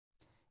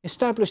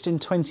Established in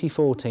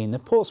 2014, the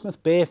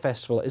Portsmouth Beer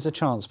Festival is a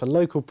chance for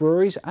local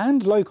breweries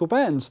and local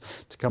bands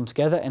to come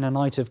together in a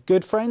night of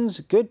good friends,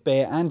 good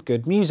beer and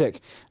good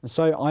music. And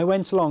so I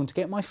went along to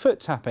get my foot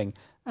tapping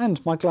and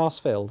my glass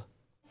filled.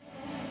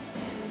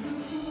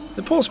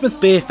 The Portsmouth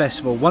Beer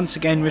Festival once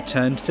again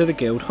returned to the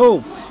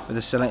Guildhall, with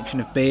a selection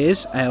of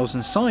beers, ales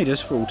and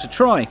ciders for all to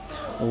try,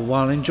 all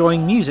while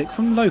enjoying music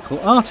from local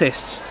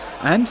artists.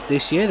 And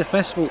this year the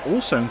festival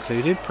also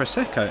included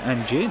Prosecco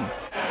and gin.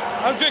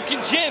 I'm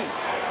drinking gin.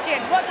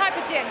 Gin. What type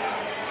of gin?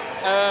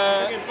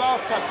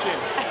 Bathtub gin.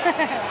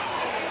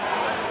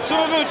 Some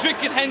of them are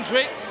drinking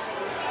Hendrix.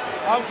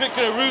 I'm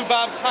drinking a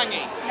rhubarb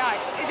tangy.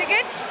 Nice. Is it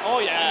good? Oh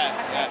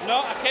yeah. No,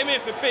 I came here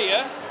for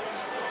beer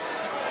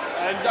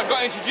and I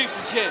got introduced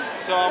to gin,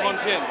 so I'm on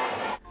gin.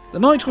 The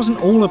night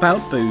wasn't all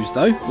about booze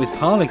though, with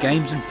parlour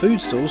games and food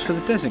stalls for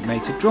the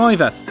designated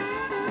driver,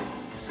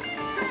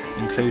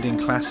 including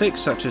classics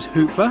such as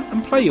Hoopla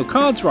and Play Your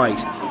Cards Right.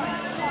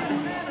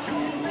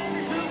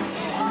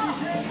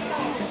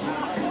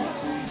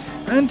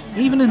 And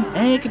even an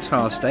air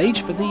guitar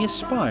stage for the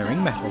aspiring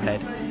metalhead.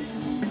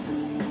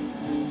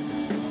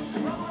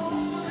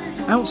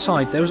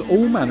 Outside there was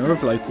all manner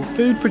of local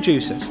food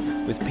producers,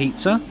 with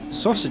pizza,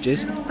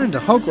 sausages and a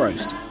hog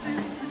roast.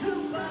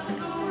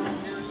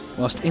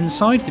 Whilst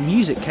inside the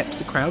music kept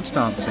the crowds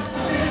dancing.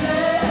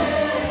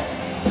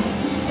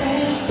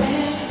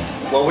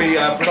 Well, we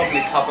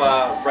predominantly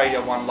cover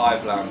Radio 1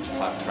 Live Lounge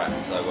type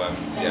tracks, so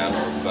yeah, a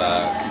lot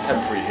of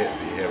contemporary hits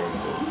that you hear on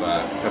sort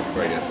of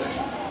contemporary radio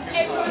stations.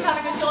 Everyone's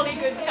having a jolly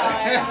good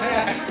time.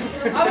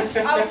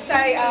 I would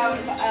say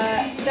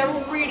they're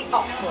all really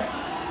up for it.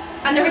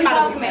 And they're really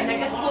welcoming. They're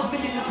just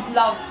Portsmouth people who just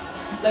love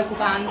local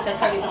bands. They're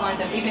totally behind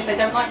them, even if they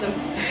don't like them.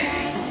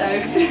 So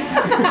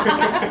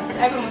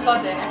everyone was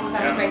buzzing, everyone was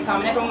having a great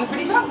time, and everyone was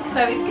really drunk.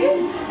 So it's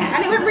good.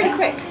 And it went really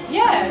quick.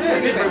 Yeah,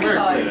 really quick.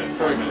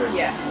 Very close.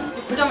 Yeah.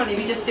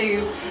 Predominantly we just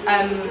do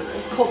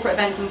corporate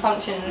events and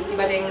functions,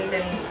 weddings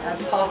and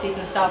parties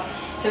and stuff.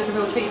 So it's a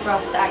real treat for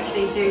us to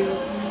actually do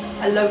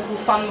a local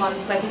fun one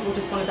where people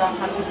just want to dance,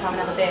 have a good time and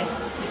have a beer.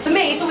 For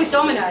me, it's always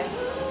Domino.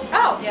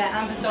 Oh! Yeah,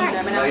 Amber's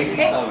Domino. So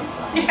easy Solent.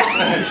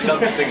 She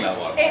doesn't sing that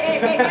one. It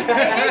is.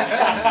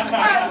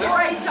 A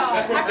great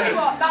time. I tell you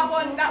what,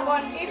 that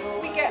one, if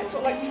we get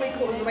sort of like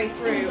 3/4 of the way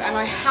through and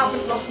I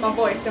haven't lost my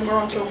voice, then we're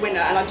on to a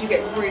winner, and I do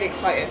get really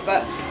excited.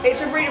 But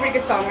it's a really, really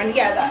good song, and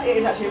yeah, it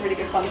is actually a really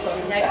good fun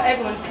song. Yeah,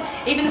 everyone's,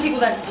 even the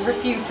people that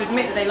refuse to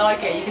admit that they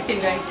like it, you can see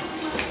them going.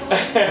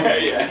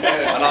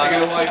 Yeah. And I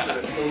know why, so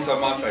it's also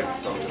my favourite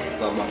song just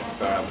because I much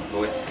prefer Amber's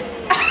voice.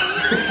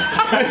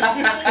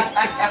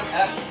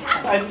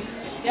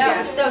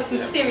 Yeah, there was some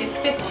serious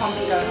fist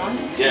pumping going on.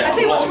 Yeah, I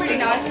tell you what's really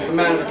nice. The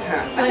man with a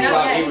cat.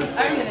 He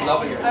was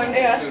loving it.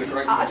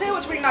 I tell you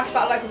what's really nice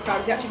about a local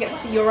crowd is you actually get to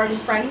see your own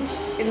friends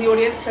in the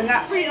audience, and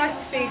that's really nice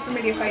to see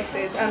familiar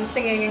faces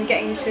singing and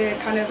getting to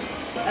kind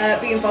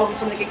of be involved in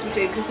some of the gigs we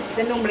do, because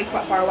they're normally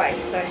quite far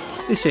away. So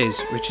This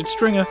is Richard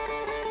Stringer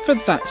for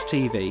That's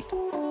TV.